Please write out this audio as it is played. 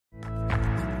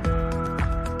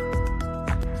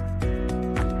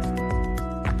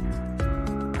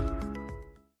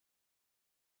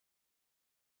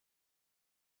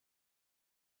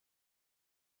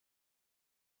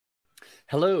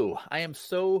Hello, I am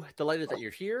so delighted that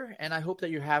you're here, and I hope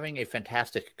that you're having a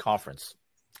fantastic conference.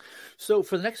 So,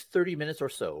 for the next 30 minutes or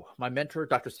so, my mentor,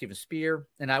 Dr. Stephen Spear,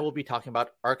 and I will be talking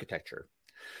about architecture.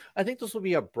 I think this will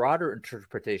be a broader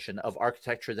interpretation of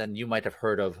architecture than you might have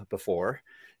heard of before,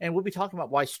 and we'll be talking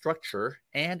about why structure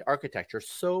and architecture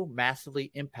so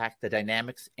massively impact the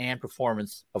dynamics and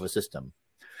performance of a system.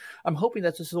 I'm hoping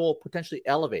that this will potentially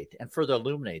elevate and further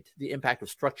illuminate the impact of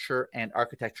structure and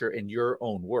architecture in your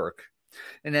own work.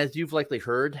 And as you've likely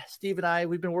heard, Steve and I,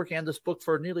 we've been working on this book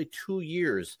for nearly 2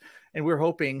 years, and we're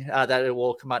hoping that it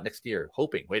will come out next year.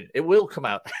 It will come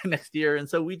out next year. And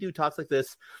so we do talks like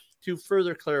this to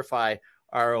further clarify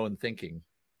our own thinking.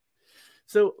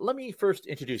 So let me first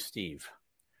introduce Steve.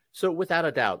 So without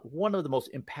a doubt, one of the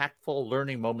most impactful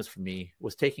learning moments for me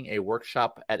was taking a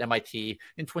workshop at MIT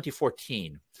in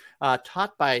 2014,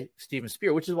 taught by Stephen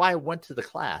Spear, which is why I went to the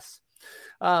class.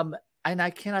 And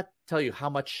I cannot tell you how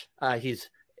much he's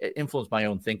influenced my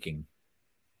own thinking.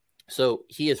 So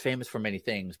he is famous for many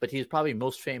things, but he's probably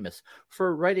most famous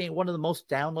for writing one of the most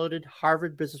downloaded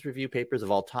Harvard Business Review papers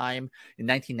of all time in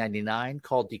 1999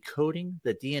 called Decoding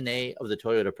the DNA of the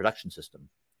Toyota Production System.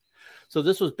 So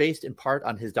this was based in part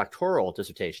on his doctoral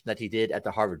dissertation that he did at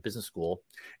the Harvard Business School.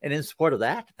 And in support of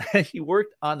that, he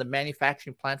worked on the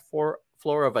manufacturing plant floor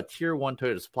of a tier 1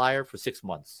 Toyota supplier for 6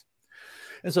 months.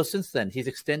 And so since then, he's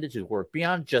extended his work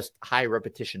beyond just high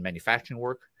repetition manufacturing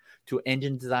work to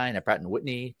engine design at Pratt &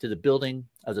 Whitney, to the building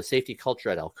of the safety culture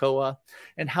at Alcoa,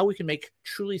 and how we can make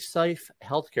truly safe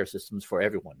healthcare systems for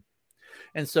everyone.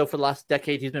 And so for the last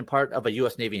decade, he's been part of a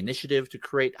U.S. Navy initiative to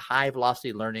create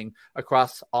high-velocity learning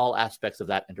across all aspects of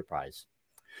that enterprise.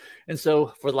 And so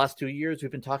for the last 2 years,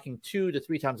 we've been talking 2 to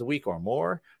 3 times a week or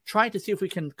more, trying to see if we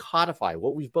can codify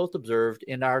what we've both observed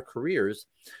in our careers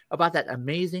about that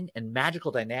amazing and magical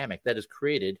dynamic that is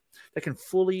created that can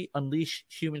fully unleash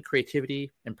human creativity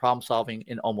and problem solving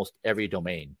in almost every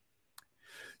domain.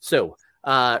 So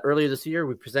earlier this year,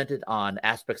 we presented on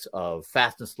aspects of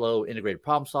fast and slow integrated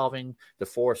problem solving, the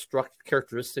 4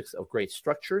 characteristics of great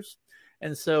structures.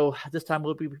 And so this time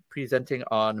we'll be presenting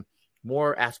on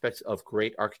more aspects of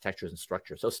great architectures and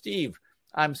structure. So Steve,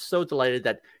 I'm so delighted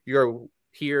that you're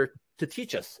here to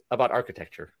teach us about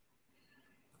architecture.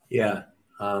 Yeah.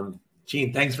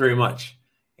 Gene, thanks very much.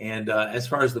 And as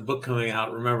far as the book coming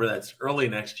out, remember that's early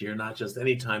next year, not just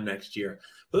any time next year.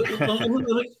 But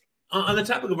on the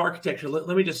topic of architecture,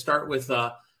 let me just start with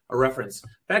a reference.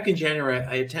 Back in January,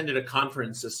 I attended a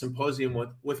conference, a symposium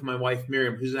with my wife,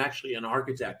 Miriam, who's actually an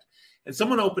architect. And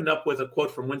someone opened up with a quote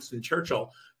from Winston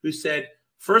Churchill, who said,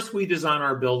 "First we design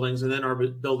our buildings, and then our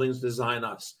buildings design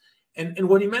us." And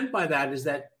what he meant by that is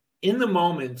that in the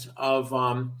moment of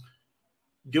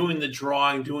doing the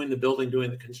drawing, doing the building, doing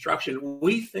the construction,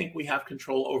 we think we have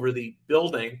control over the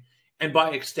building. And by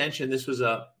extension, this was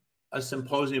a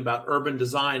symposium about urban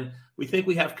design. We think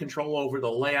we have control over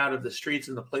the layout of the streets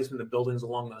and the placement of buildings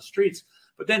along those streets.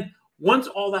 But then once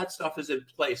all that stuff is in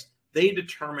place, they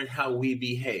determine how we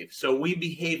behave. So we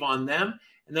behave on them.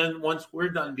 And then once we're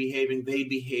done behaving, they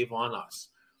behave on us.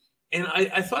 And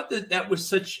I thought that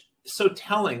was so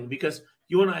telling, because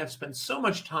you and I have spent so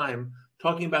much time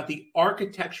talking about the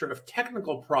architecture of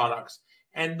technical products,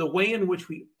 and the way in which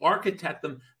we architect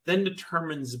them then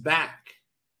determines back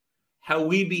how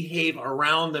we behave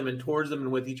around them and towards them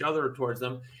and with each other towards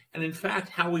them. And in fact,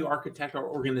 how we architect our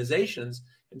organizations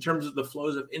in terms of the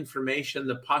flows of information,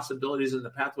 the possibilities and the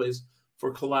pathways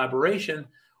for collaboration.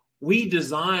 We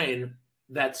design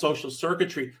that social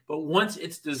circuitry, but once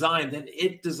it's designed, then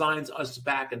it designs us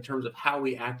back in terms of how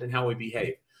we act and how we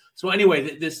behave. So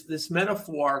anyway, this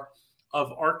metaphor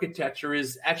of architecture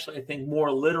is actually, I think, more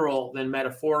literal than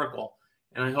metaphorical.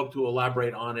 And I hope to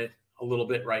elaborate on it a little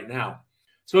bit right now.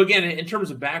 So again, in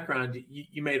terms of background,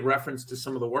 you made reference to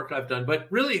some of the work I've done, but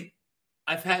really,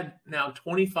 I've had now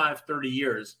 25, 30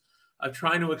 years of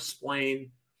trying to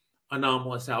explain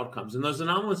anomalous outcomes. And those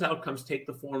anomalous outcomes take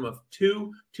the form of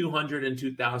 2, 200, and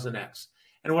 2000x.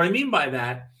 And what I mean by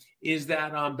that is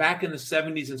that back in the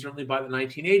 70s and certainly by the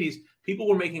 1980s, people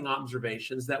were making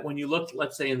observations that when you looked,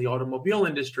 let's say, in the automobile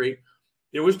industry,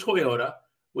 there was Toyota,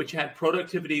 which had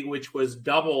productivity which was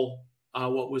double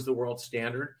what was the world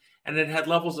standard. And it had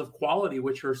levels of quality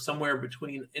which are somewhere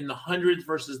between in the hundreds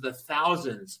versus the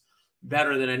thousands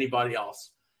better than anybody else.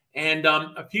 And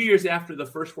a few years after the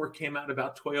first work came out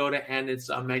about Toyota and its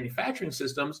manufacturing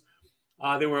systems,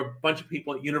 there were a bunch of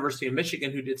people at University of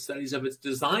Michigan who did studies of its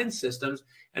design systems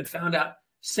and found out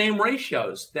same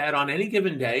ratios, that on any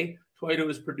given day, Toyota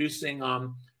was producing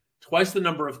twice the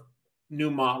number of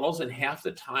new models in half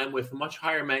the time with much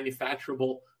higher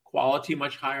manufacturable quality,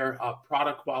 much higher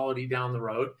product quality down the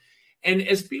road. And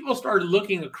as people started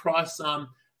looking across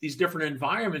these different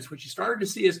environments, what you started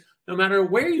to see is no matter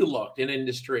where you looked in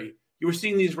industry, you were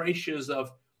seeing these ratios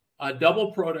of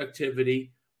double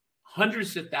productivity,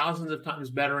 hundreds of thousands of times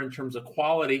better in terms of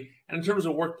quality, and in terms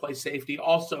of workplace safety,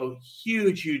 also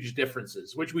huge, huge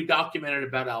differences, which we documented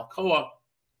about Alcoa.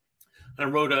 And I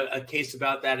wrote a case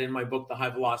about that in my book, The High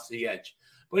Velocity Edge.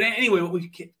 But anyway, what we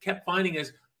kept finding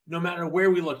is no matter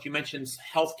where we looked, you mentioned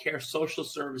healthcare, social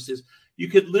services, you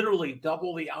could literally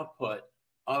double the output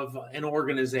of an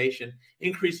organization,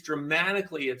 increase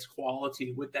dramatically its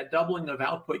quality. With that doubling of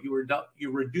output,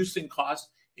 you're reducing costs,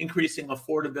 increasing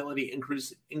affordability,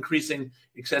 increasing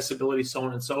accessibility, so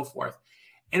on and so forth.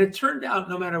 And it turned out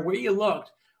no matter where you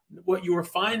looked, what you were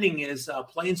finding is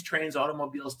planes, trains,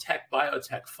 automobiles, tech,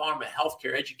 biotech, pharma,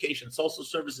 healthcare, education, social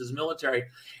services, military,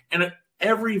 and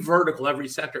every vertical, every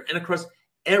sector, and across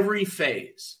every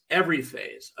phase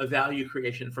of value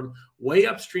creation, from way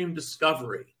upstream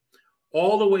discovery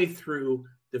all the way through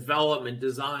development,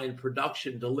 design,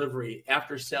 production, delivery,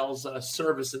 after sales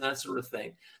service, and that sort of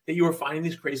thing, that you were finding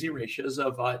these crazy ratios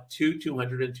of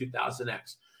 200, and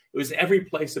 2000x. It was every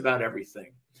place about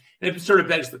everything. And it sort of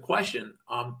begs the question,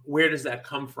 where does that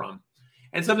come from?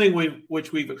 And something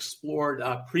which we've explored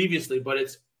previously, but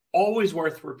it's always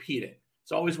worth repeating.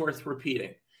 It's always worth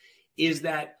repeating, is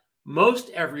that most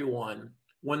everyone,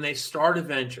 when they start a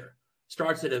venture,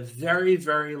 starts at a very,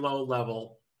 very low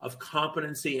level of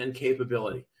competency and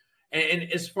capability. And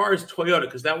as far as Toyota,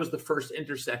 because that was the first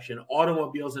intersection,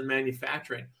 automobiles and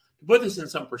manufacturing, to put this in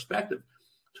some perspective,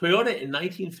 Toyota in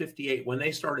 1958, when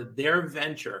they started their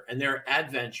venture and their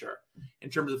adventure in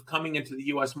terms of coming into the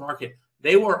US market,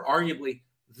 they were arguably